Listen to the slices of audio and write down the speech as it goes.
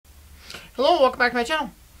Hello, welcome back to my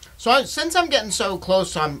channel. So since I'm getting so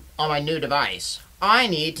close on my new device, I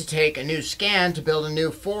need to take a new scan to build a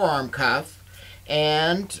new forearm cuff,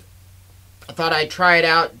 and I thought I'd try it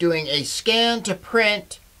out doing a scan to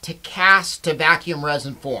print to cast to vacuum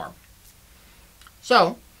resin form.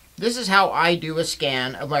 So this is how I do a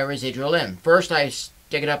scan of my residual limb. First I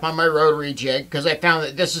stick it up on my rotary jig because I found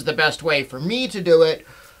that this is the best way for me to do it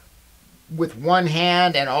with one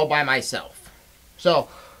hand and all by myself. So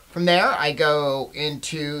from there, I go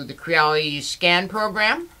into the Creality scan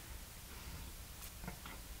program.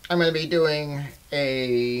 I'm going to be doing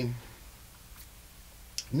a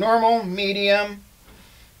normal, medium,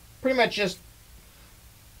 pretty much just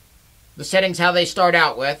the settings how they start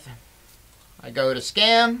out with. I go to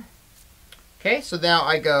scan. Okay, so now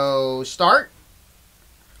I go start.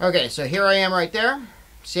 Okay, so here I am right there.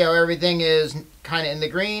 See how everything is kind of in the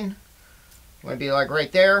green? I'm going to be like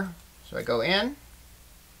right there. So I go in.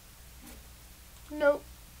 Nope.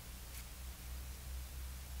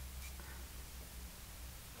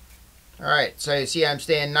 Alright, so you see I'm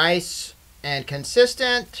staying nice and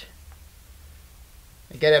consistent.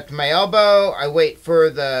 I get up to my elbow, I wait for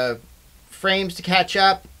the frames to catch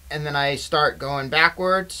up, and then I start going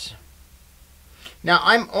backwards. Now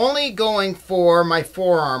I'm only going for my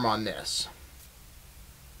forearm on this.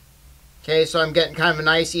 Okay, so I'm getting kind of a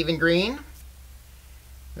nice even green.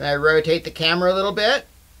 Then I rotate the camera a little bit.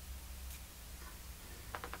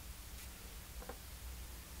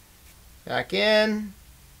 Back in.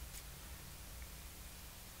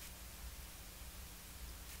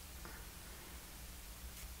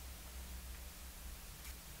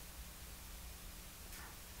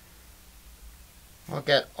 I'll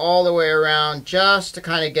get all the way around just to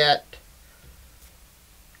kind of get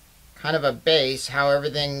kind of a base, how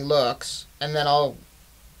everything looks, and then I'll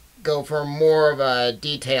go for more of a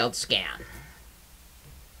detailed scan.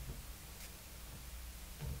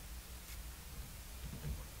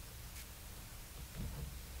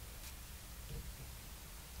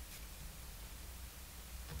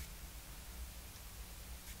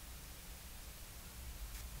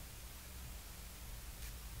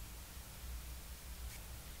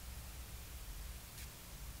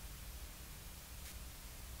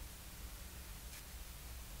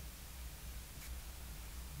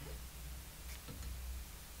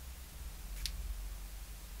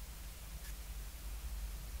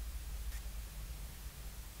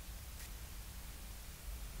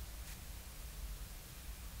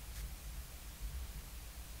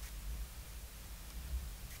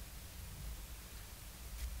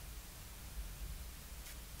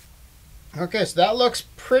 Okay, so that looks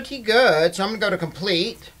pretty good. So I'm going to go to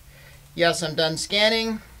complete. Yes, I'm done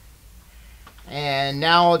scanning. And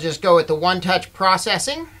now I'll just go with the one-touch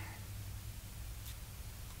processing.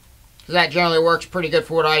 That generally works pretty good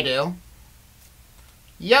for what I do.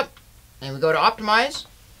 Yep. And we go to optimize.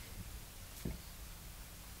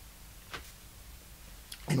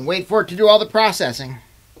 And wait for it to do all the processing.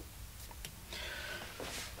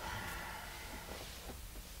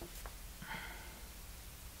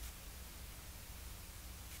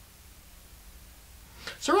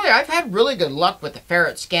 So really, I've had really good luck with the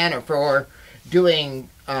ferret scanner for doing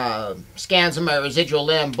scans of my residual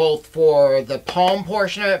limb, both for the palm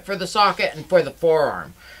portion of it for the socket and for the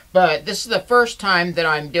forearm. But this is the first time that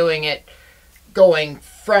I'm doing it going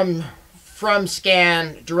from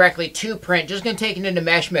scan directly to print. Just going to take it into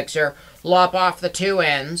Meshmixer, lop off the two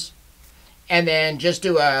ends, and then just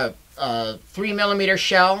do a 3mm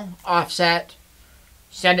shell offset,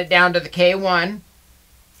 send it down to the K1,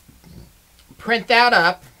 print that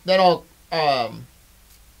up, then what I'll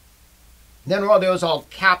do is I'll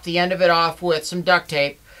cap the end of it off with some duct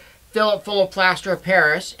tape, fill it full of plaster of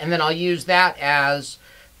Paris, and then I'll use that as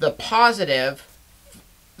the positive.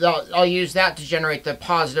 I'll use that to generate the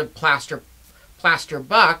positive plaster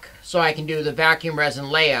buck, so I can do the vacuum resin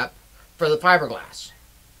layup for the fiberglass.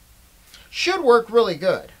 Should work really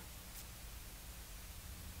good,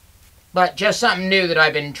 but just something new that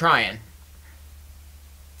I've been trying.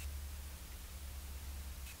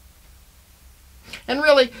 And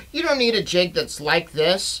really, you don't need a jig that's like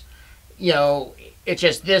this. You know, it's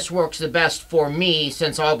just this works the best for me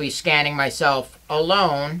since I'll be scanning myself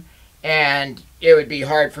alone, and it would be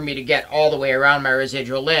hard for me to get all the way around my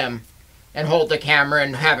residual limb and hold the camera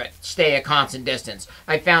and have it stay a constant distance.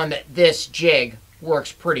 I found that this jig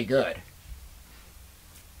works pretty good.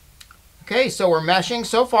 Okay, so we're meshing.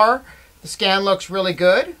 So far, the scan looks really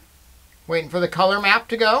good. Waiting for the color map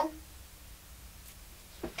to go.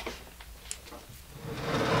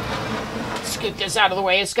 Get this out of the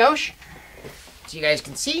way a skosh so you guys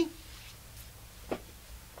can see.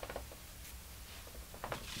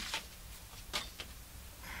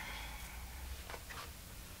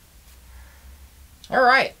 All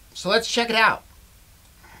right, so let's check it out.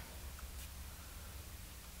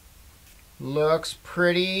 Looks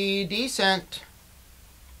pretty decent.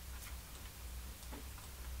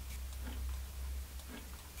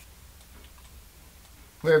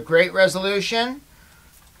 We have great resolution.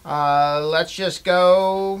 Let's just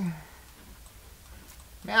go.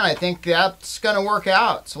 Man, I think that's going to work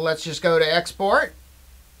out. So let's just go to export.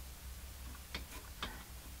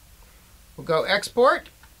 We'll go export.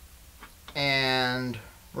 And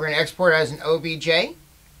we're going to export as an OBJ.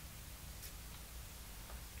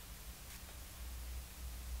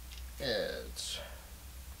 It's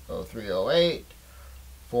 0308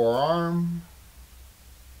 forearm.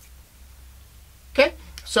 Okay,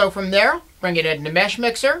 so from there, bring it into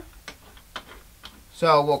Meshmixer.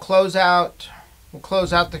 So we'll close out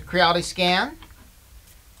the Creality scan.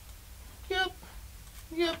 Yep.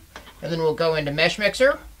 And then we'll go into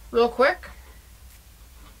Meshmixer real quick.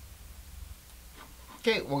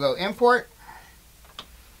 Okay, we'll go import.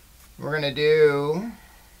 We're going to do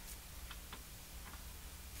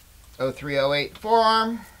 0308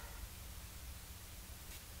 forearm.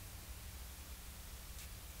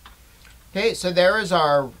 Okay, so there is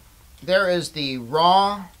the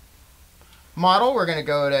raw model. We're going to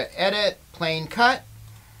go to edit, plane cut.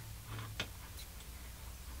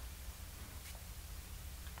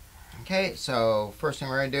 Okay, so first thing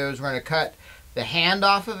we're going to do is we're going to cut the hand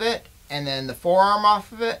off of it and then the forearm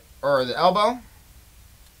off of it, or the elbow.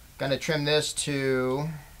 Going to trim this to,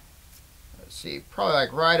 let's see, probably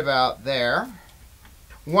like right about there.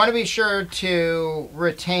 Want to be sure to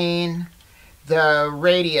retain the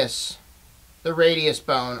radius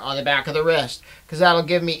bone on the back of the wrist, because that'll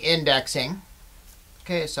give me indexing.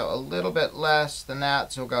 Okay, so a little bit less than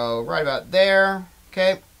that, so we'll go right about there.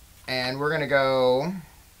 Okay, and we're going to go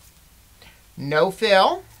no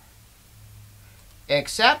fill,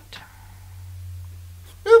 except,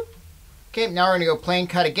 boop. Okay, now we're going to go plane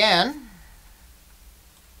cut again.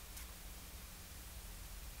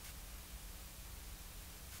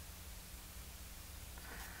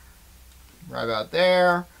 Right about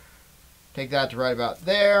there. Take that to right about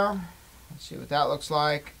there. Let's see what that looks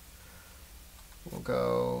like. We'll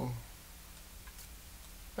go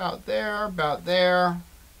about there, about there.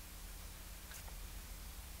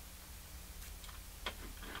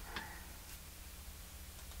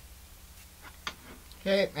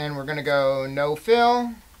 Okay, and we're going to go no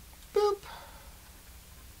fill. Boop.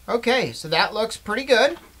 Okay, so that looks pretty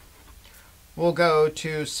good. We'll go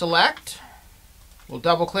to select. We'll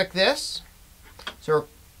double click this. So we're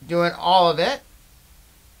doing all of it.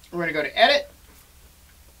 We're going to go to edit,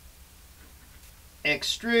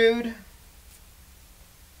 extrude,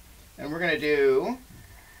 and we're going to do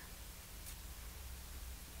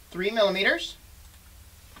 3 millimeters.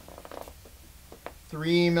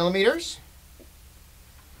 3 millimeters.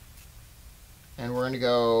 And we're going to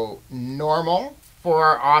go normal for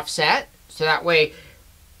our offset, so that way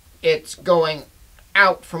it's going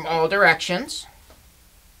out from all directions.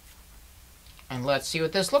 And let's see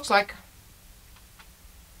what this looks like.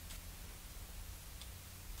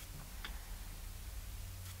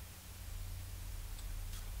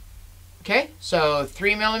 Okay, so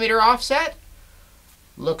 3 millimeter offset.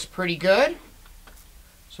 Looks pretty good.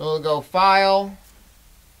 So we'll go File,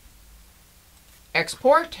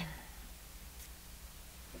 Export.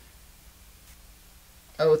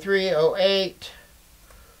 0308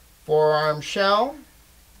 forearm shell.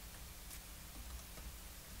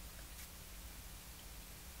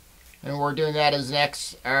 And we're doing that as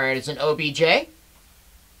an OBJ.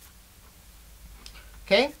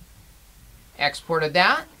 Okay. Exported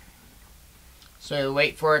that. So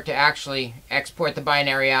wait for it to actually export the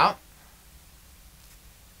binary out.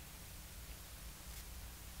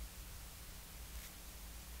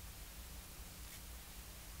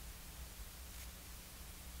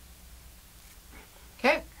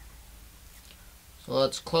 Okay. So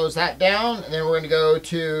let's close that down, and then we're going to go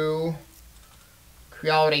to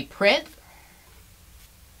Creality print.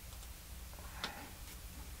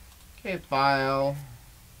 Okay, File,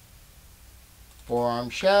 forearm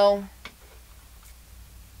shell.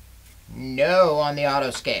 No on the auto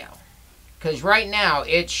scale, because right now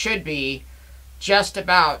it should be just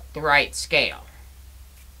about the right scale.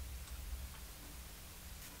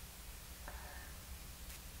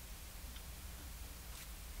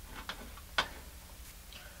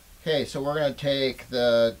 Okay, so we're going to take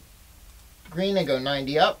the green and go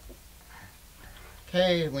 90 up.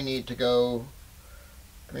 Okay, we need to go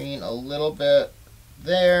green a little bit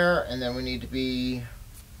there, and then we need to be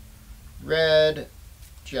red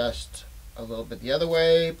just a little bit the other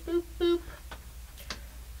way. Boop, boop.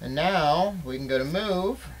 And now we can go to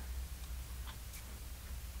move.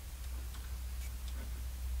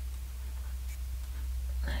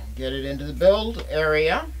 Get it into the build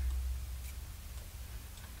area.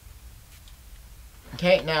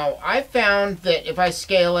 Okay, now I found that if I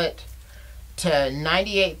scale it to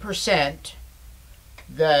 98%,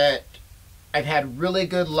 that I've had really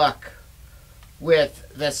good luck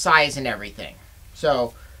with the size and everything.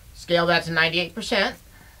 So scale that to 98%.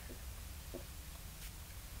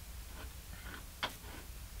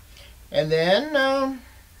 And then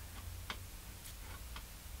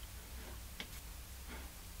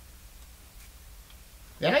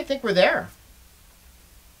I think we're there.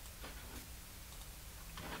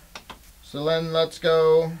 So then let's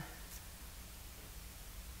go.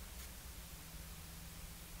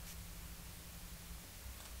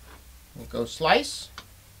 We'll go slice.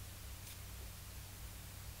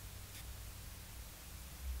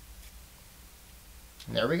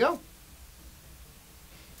 And there we go.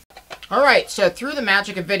 Alright, so through the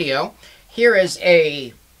magic of video, here is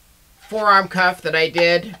a forearm cuff that I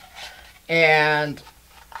did. And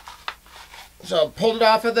so pulled it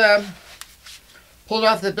off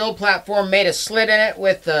the build platform, made a slit in it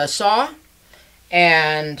with the saw,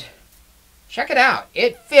 and check it out.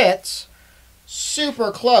 It fits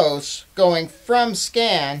super close going from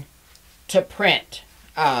scan to print.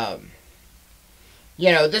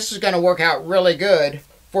 You know, this is going to work out really good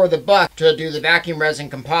for the buck to do the vacuum resin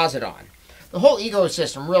composite on. The whole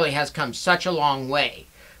ecosystem really has come such a long way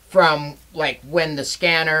from like when the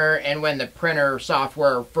scanner and when the printer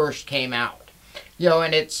software first came out. You know,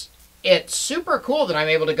 and it's super cool that I'm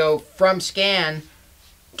able to go from scan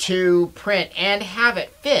to print and have it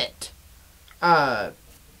fit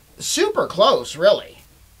super close, really.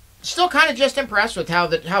 Still kind of just impressed with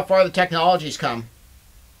how far the technology's come.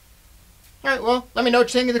 All right, well, let me know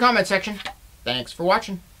what you think in the comment section. Thanks for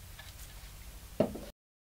watching.